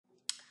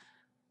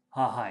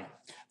Hi,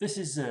 this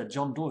is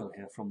John Doyle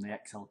here from the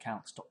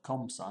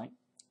excelcalcs.com site,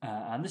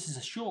 and this is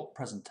a short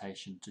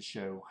presentation to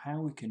show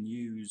how we can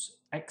use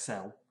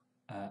Excel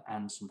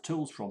and some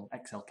tools from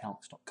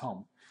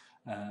excelcalcs.com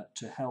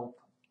to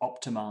help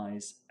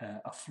optimize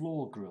a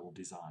floor grill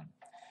design.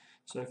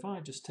 So if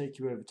I just take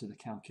you over to the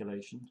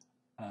calculation,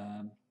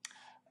 um,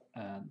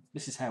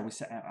 this is how we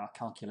set out our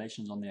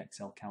calculations on the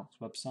Excel Calcs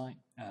website.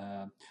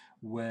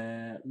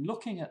 We're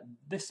looking at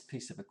this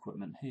piece of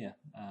equipment here.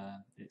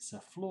 It's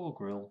a floor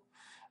grill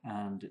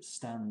and it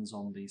stands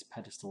on these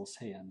pedestals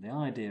here. And the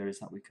idea is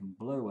that we can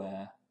blow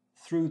air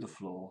through the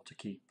floor to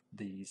keep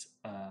these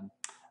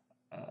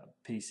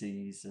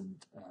PCs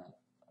and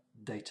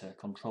data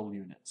control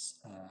units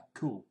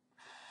cool.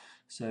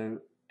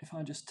 So if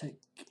I just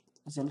take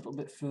us a little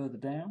bit further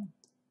down,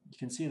 you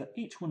can see that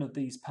each one of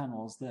these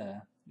panels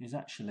there is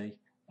actually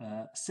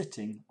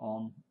sitting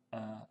on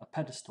a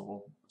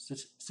pedestal,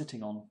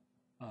 sitting on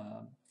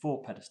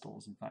 4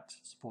 pedestals, in fact,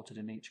 supported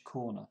in each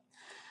corner.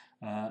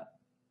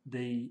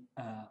 The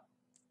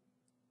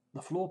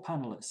floor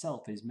panel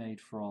itself is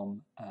made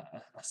from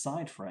a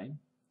side frame,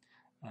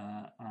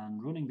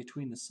 and running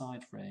between the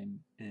side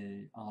frame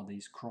are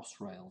these cross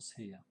rails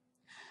here.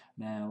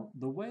 Now,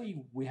 the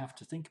way we have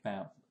to think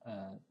about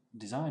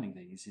designing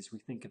these is we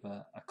think of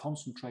a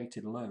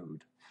concentrated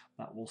load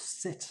that will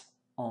sit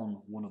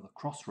on one of the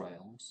cross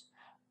rails,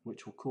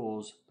 which will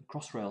cause the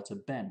cross rail to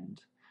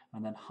bend,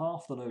 and then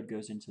half the load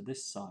goes into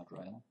this side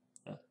rail,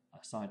 a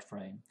side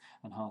frame,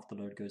 and half the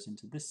load goes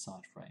into this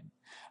side frame.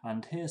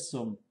 And here's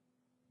some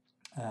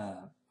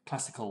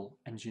classical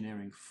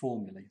engineering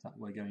formulae that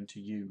we're going to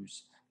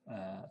use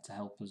to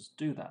help us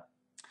do that.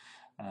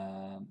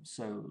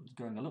 So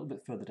going a little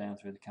bit further down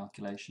through the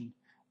calculation,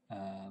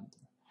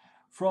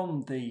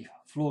 from the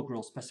floor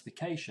grill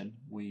specification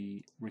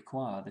we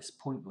require this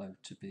point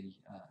load to be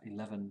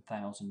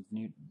 11,000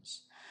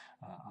 newtons.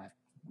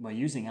 We're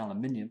using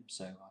aluminium,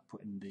 so I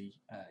put in the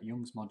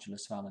Young's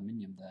modulus of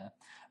aluminium there,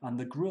 and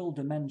the grill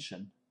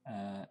dimension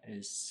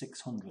is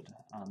 600,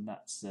 and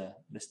that's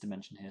this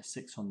dimension here,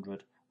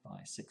 600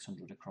 by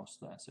 600 across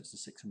there, so it's a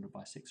 600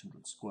 by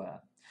 600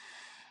 square.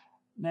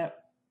 Now,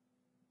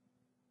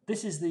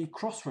 this is the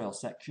crossrail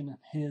section, and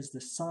here's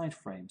the side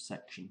frame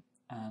section,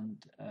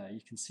 and you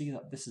can see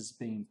that this is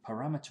being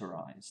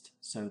parameterized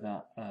so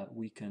that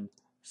we can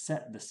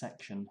set the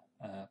section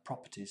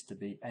properties to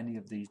be any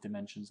of these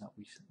dimensions that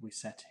we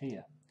set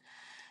here.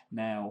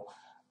 Now,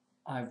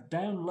 I've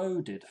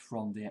downloaded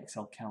from the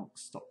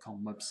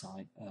excelcalcs.com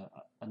website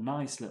a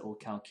nice little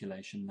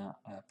calculation that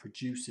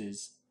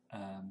produces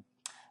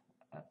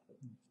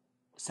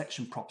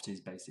section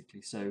properties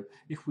basically. So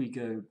if we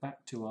go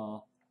back to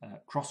our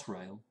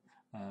crossrail,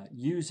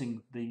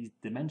 using the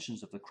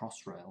dimensions of the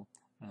crossrail,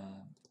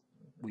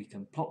 we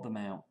can plot them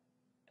out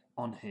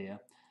on here,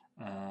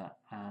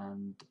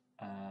 and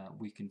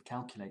we can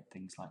calculate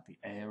things like the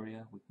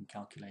area. We can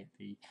calculate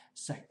the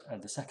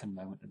second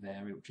moment of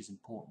area, which is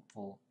important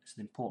for, it's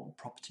an important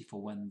property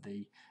for when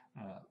the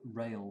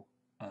rail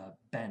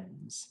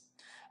bends.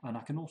 And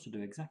I can also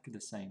do exactly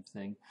the same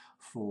thing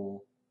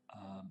for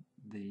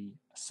the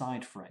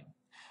side frame.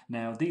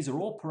 Now, these are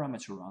all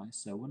parameterized,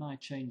 so when I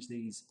change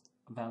these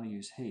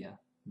values here,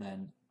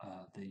 then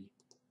the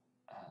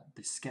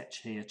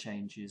sketch here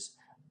changes,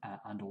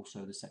 and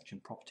also the section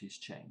properties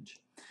change.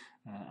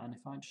 And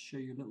if I just show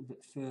you a little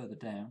bit further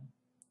down,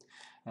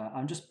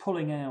 I'm just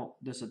pulling out,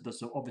 there's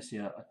obviously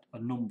a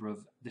number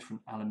of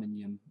different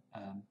aluminium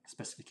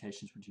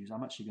specifications we'd use.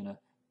 I'm actually going to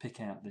pick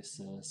out this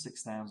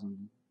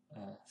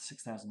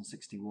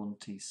 6061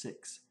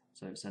 T6,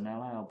 so it's an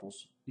allowable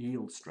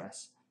yield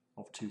stress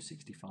of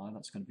 265,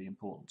 that's going to be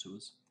important to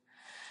us.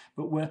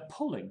 But we're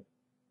pulling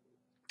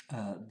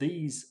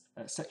these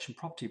section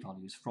property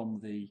values from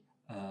the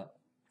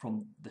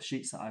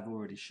sheets that I've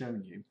already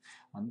shown you,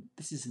 and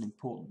this is an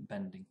important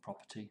bending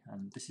property,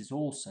 and this is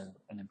also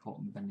an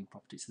important bending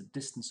property. It's the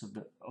distance of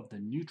the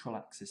neutral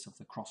axis of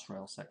the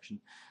crossrail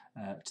section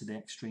to the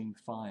extreme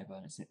fibre,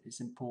 and it's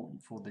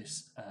important for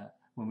this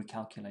when we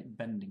calculate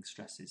bending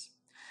stresses.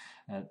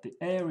 The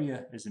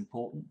area is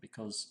important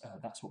because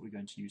that's what we're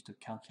going to use to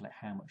calculate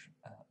how much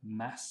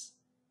mass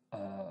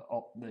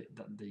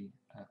the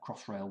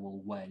crossrail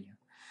will weigh.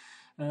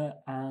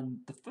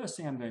 And the first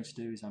thing I'm going to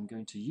do is I'm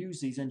going to use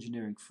these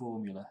engineering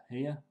formula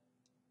here,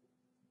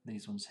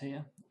 these ones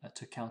here,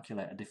 to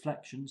calculate a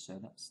deflection, so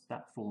that's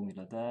that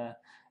formula there,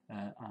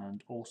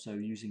 and also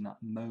using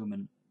that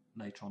moment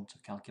later on to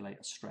calculate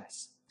a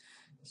stress.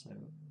 So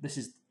this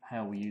is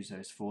how we use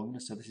those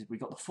formulas. So we've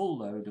got the full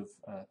load of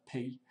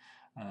P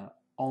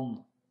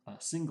on a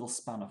single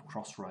span of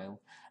crossrail,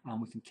 and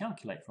we can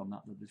calculate from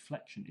that the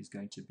deflection is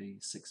going to be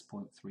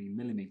 6.3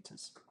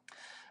 millimeters.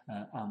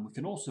 And we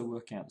can also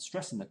work out the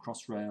stress in the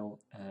crossrail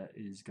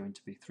is going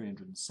to be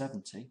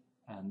 370,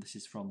 and this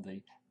is from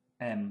the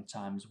m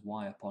times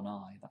y upon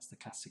I. That's the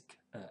classic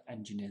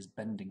engineer's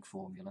bending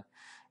formula.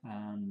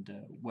 And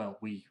well,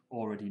 we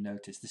already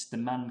noticed this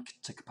demand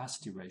to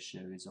capacity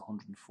ratio is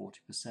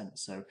 140%.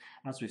 So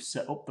as we've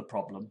set up the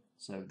problem,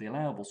 so the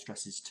allowable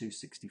stress is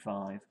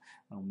 265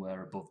 and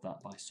we're above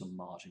that by some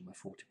margin,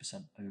 we're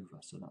 40%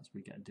 over. So that's,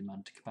 we get a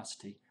demand to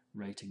capacity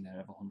rating there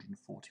of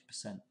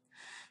 140%.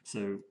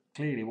 So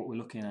clearly what we're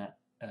looking at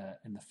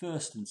in the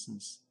first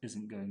instance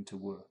isn't going to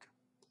work.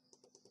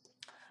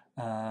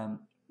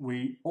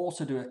 We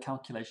also do a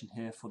calculation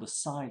here for the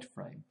side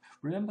frame.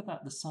 Remember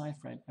that the side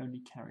frame only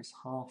carries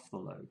half the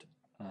load.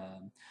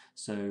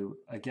 So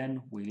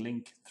again, we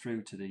link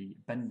through to the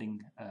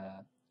bending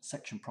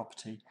section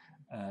property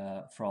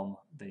from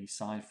the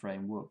side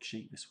frame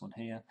worksheet, this one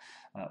here.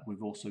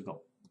 We've also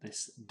got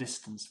this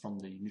distance from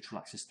the neutral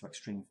axis to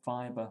extreme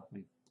fibre.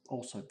 We've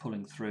also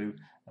pulling through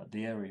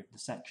the area of the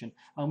section,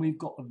 and we've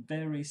got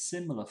very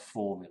similar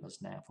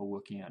formulas now for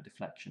working out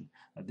deflection.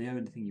 The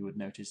only thing you would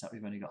notice is that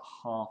we've only got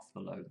half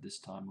the load this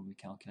time when we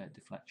calculate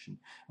deflection,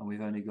 and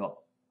we've only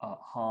got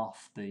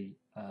half the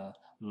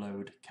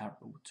load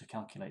to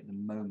calculate the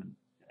moment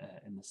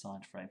in the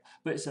side frame.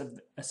 But it's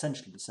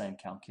essentially the same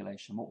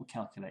calculation. What we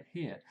calculate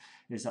here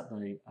is that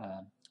the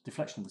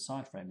deflection of the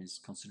side frame is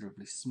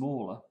considerably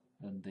smaller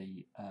than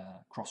the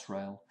cross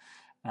rail,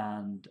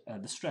 and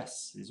the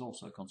stress is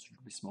also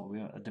considerably small. We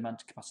have a demand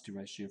to capacity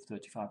ratio of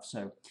 35.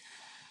 So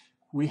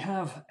we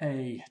have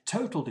a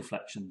total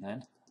deflection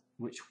then,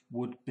 which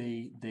would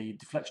be the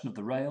deflection of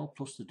the rail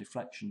plus the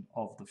deflection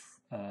of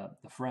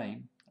the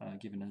frame,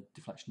 given a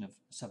deflection of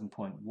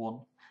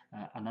 7.1,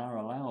 and our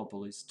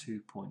allowable is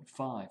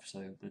 2.5.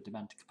 So the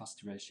demand to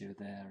capacity ratio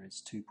there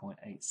is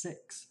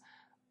 2.86,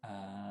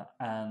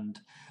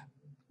 and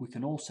we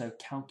can also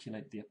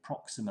calculate the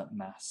approximate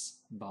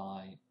mass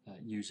by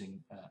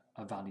using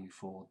a value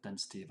for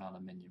density of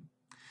aluminium.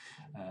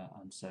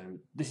 And so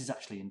this is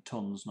actually in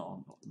tons,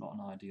 not an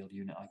ideal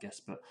unit, I guess,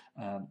 but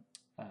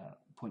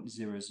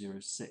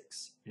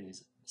 0.006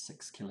 is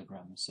 6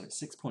 kilograms, so it's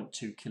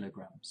 6.2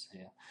 kilograms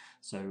here.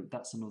 So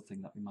that's another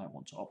thing that we might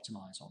want to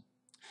optimize on.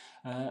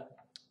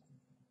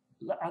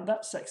 And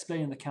that's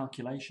explaining the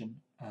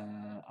calculation,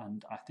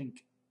 and I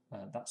think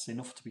that's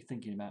enough to be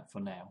thinking about for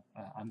now.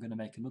 I'm going to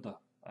make another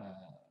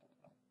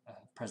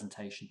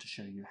presentation to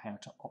show you how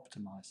to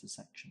optimize the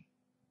section.